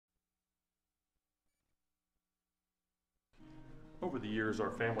Over the years,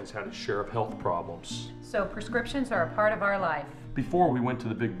 our family's had a share of health problems. So prescriptions are a part of our life. Before we went to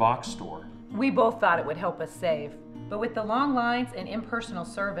the big box store. We both thought it would help us save. But with the long lines and impersonal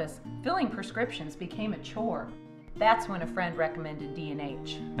service, filling prescriptions became a chore. That's when a friend recommended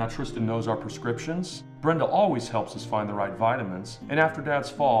D&H. Now Tristan knows our prescriptions. Brenda always helps us find the right vitamins. And after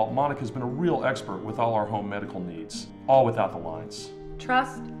Dad's fall, Monica's been a real expert with all our home medical needs. All without the lines.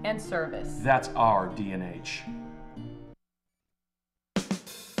 Trust and service. That's our D&H.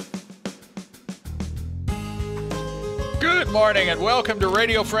 Good morning and welcome to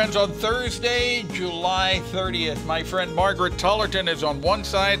Radio Friends on Thursday, July 30th. My friend Margaret Tollerton is on one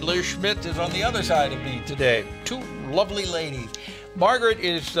side, Liz Schmidt is on the other side of me today. Two lovely ladies. Margaret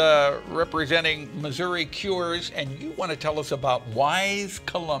is representing Missouri Cures, and you want to tell us about WISE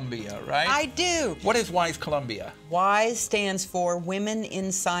Columbia, right? I do. What is WISE Columbia? WISE stands for Women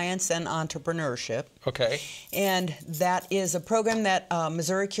in Science and Entrepreneurship. Okay. And that is a program that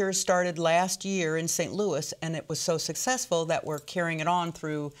Missouri Cures started last year in St. Louis, and it was so successful that we're carrying it on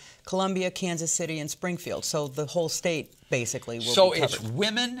through Columbia, Kansas City, and Springfield. So the whole state basically will be covered. So it's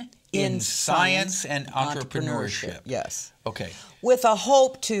Women in Science and Entrepreneurship. Yes. Okay. With a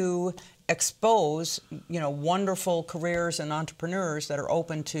hope to expose, wonderful careers and entrepreneurs that are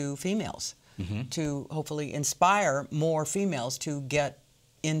open to females, to hopefully inspire more females to get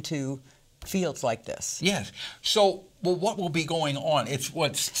into fields like this. Yes. So, well, what will be going on? It's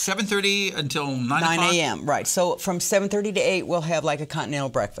what, 7:30 until 9 o'clock? 9 a.m. Right. So from 7:30 to 8, we'll have like a continental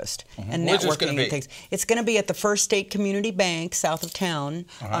breakfast and Where's this networking gonna be? and things. It's going to be at the First State Community Bank south of town,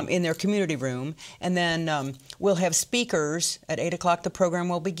 in their community room, and then we'll have speakers at 8 o'clock. The program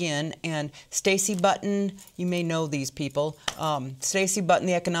will begin, and Stacy Button, you may know these people. Stacy Button,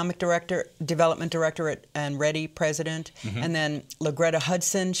 the economic director, development director and Ready president, and then LaGreta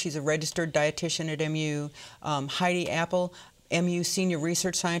Hudson, she's a registered dietitian at MU. Heidi Apple, MU Senior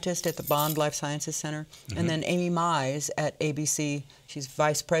Research Scientist at the Bond Life Sciences Center, and then Amy Mize at ABC. She's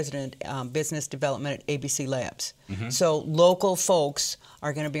Vice President, Business Development at ABC Labs. So local folks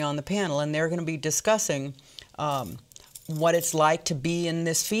are going to be on the panel, and they're going to be discussing what it's like to be in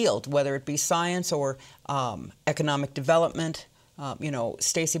this field, whether it be science or economic development.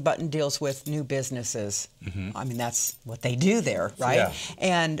 Stacy Button deals with new businesses. I mean, that's what they do there, right? Yeah.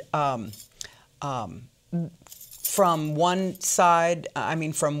 And from one side,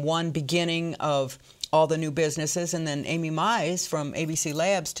 from one beginning of all the new businesses, and then Amy Mize from ABC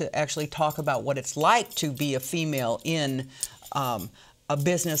Labs to actually talk about what it's like to be a female in a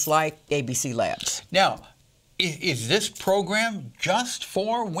business like ABC Labs. Now, is this program just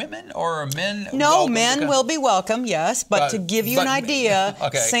for women, or are men? No, men will be welcome, yes. But to give you an idea,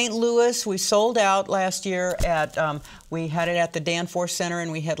 St. Louis, we sold out last year at, we had it at the Danforth Center,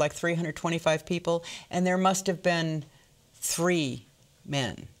 and we had like 325 people, and there must have been 3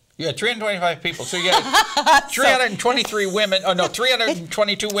 men. Yeah, 325 people. So you had 323 women. Oh no,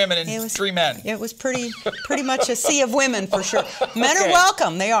 322 women and 3 men. It was pretty much a sea of women for sure. Men are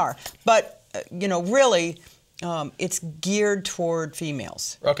welcome, they are. But really, it's geared toward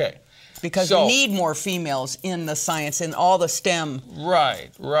females. Okay. Because we need more females in the science, in all the STEM. Right,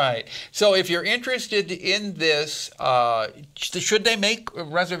 right. So if you're interested in this, should they make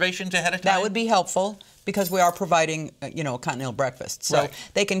reservations ahead of time? That would be helpful, because we are providing, a continental breakfast. So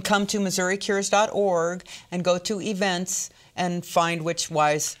they can come to MissouriCures.org and go to events and find which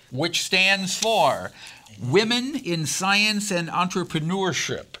WISE. Which stands for Women in Science and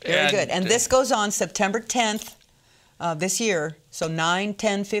Entrepreneurship. Very good. And this goes on September 10th this year, so 9,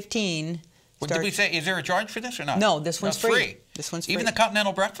 10, 15. Did we say, is there a charge for this or not? No, this one's free. This one's free. Even the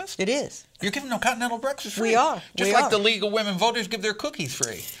continental breakfast? It is. You're giving them continental breakfast free? We are. Just like the League of Women Voters give their cookies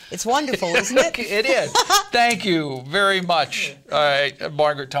free. It's wonderful, isn't it? It is. Thank you very much,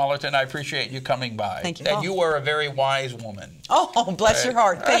 Margaret Tollerton. I appreciate you coming by. Thank you. And you are a very wise woman. Oh, bless your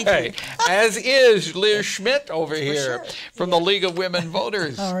heart. Thank you. As is Liz Schmidt over here from the League of Women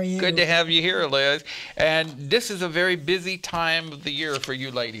Voters. How are you? Good to have you here, Liz. And this is a very busy time of the year for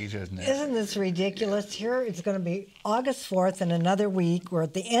you ladies, isn't it? Isn't this ridiculous? Here it's going to be August 4th in another week. We're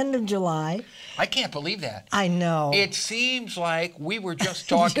at the end of July. I can't believe that. I know. It seems like we were just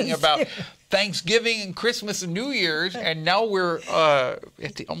talking about Thanksgiving and Christmas and New Year's, and now we're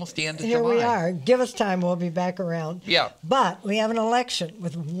at almost the end of July. Here we are. Give us time. We'll be back around. Yeah. But we have an election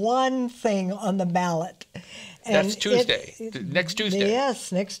with one thing on the ballot. And that's Tuesday. Next Tuesday.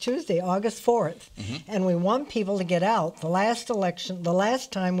 Yes, next Tuesday, August 4th. And we want people to get out. The last election, the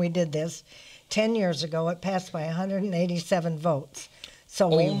last time we did this, 10 years ago, it passed by 187 votes. So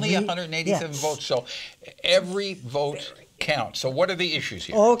only 187 votes. So every vote counts. So what are the issues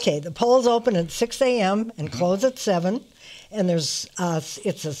here? Okay, the polls open at 6 a.m. and close at 7. and there's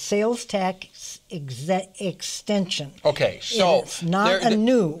it's a sales tax extension. Okay, so it's not a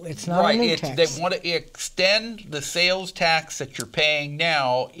new. It's not right, a new tax. They want to extend the sales tax that you're paying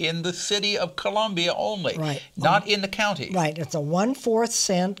now in the city of Columbia only, right? Not in the county. Right. It's a 1/4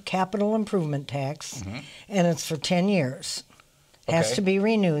 cent capital improvement tax, and it's for 10 years. Okay. Has to be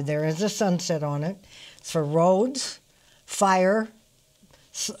renewed. There is a sunset on it. It's for roads, fire,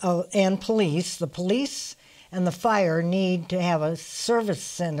 and police. The police and the fire need to have a service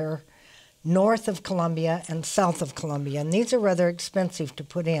center north of Columbia and south of Columbia, and these are rather expensive to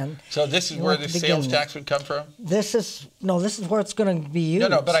put in. So this is where the sales tax would come from? This is where it's going to be used.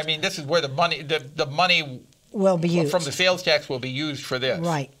 No, but I mean, this is where the money will be used. From the sales tax will be used for this.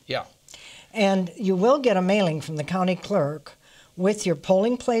 Right. Yeah. And you will get a mailing from the county clerk with your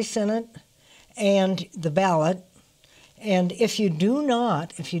polling place in it and the ballot. And if you do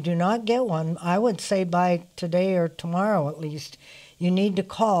not get one, I would say by today or tomorrow at least, you need to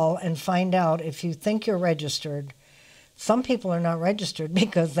call and find out if you think you're registered. Some people are not registered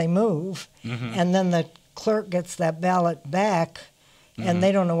because they move, and then the clerk gets that ballot back, and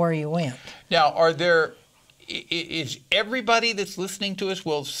they don't know where you went. Now, is everybody that's listening to us,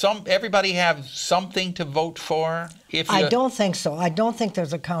 will everybody have something to vote for? I don't think so. I don't think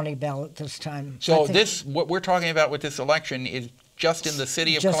there's a county ballot this time. So what we're talking about with this election is just in the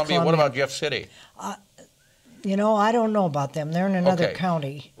city of Columbia. What about Jeff City? I don't know about them. They're in another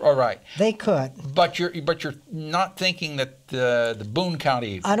county. All right. They could. But you're not thinking that the Boone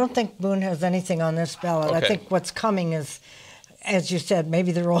County. I don't think Boone has anything on this ballot. Okay. I think what's coming is, as you said,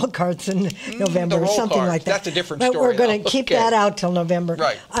 maybe the roll cards in November or something like that. That's a different but story. We're going to keep that out till November.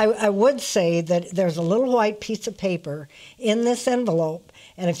 Right. I would say that there's a little white piece of paper in this envelope,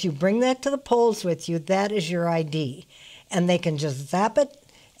 and if you bring that to the polls with you, that is your ID. And they can just zap it,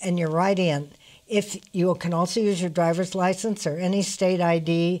 and you're right in. If you can also use your driver's license or any state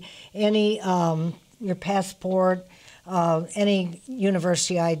ID, any your passport, any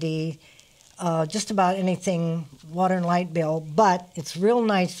university ID, just about anything, water and light bill. But it's real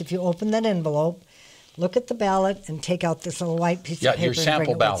nice if you open that envelope, look at the ballot, and take out this little white piece of paper. Your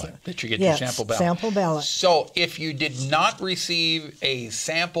sample ballot. That you get your sample ballot. Sample ballot. So if you did not receive a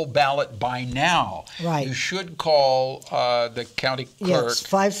sample ballot by now, you should call the county clerk. Yes,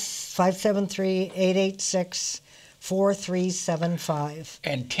 573-886-4375.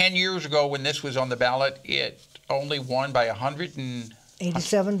 And 10 years ago, when this was on the ballot, it only won by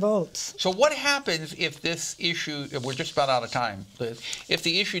 187 votes. So what happens if this issue, we're just about out of time, Liz, if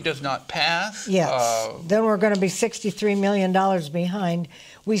the issue does not pass? Yes, then we're going to be $63 million behind.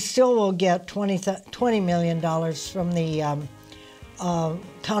 We still will get $20 million from the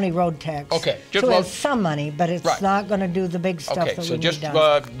county road tax. Okay. So we have some money, but it's not going to do the big stuff that we need done. Okay,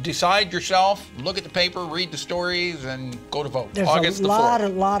 so just decide yourself, look at the paper, read the stories, and go to vote. There's August a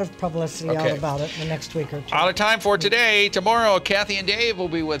lot of publicity out about it in the next week or two. Out of time for today. Tomorrow, Kathy and Dave will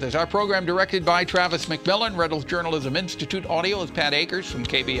be with us. Our program directed by Travis McMillan. Reynolds Journalism Institute audio is Pat Akers from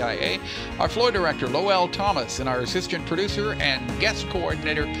KBIA. Our floor director, Lowell Thomas, and our assistant producer and guest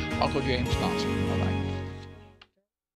coordinator, Uncle James Dawson.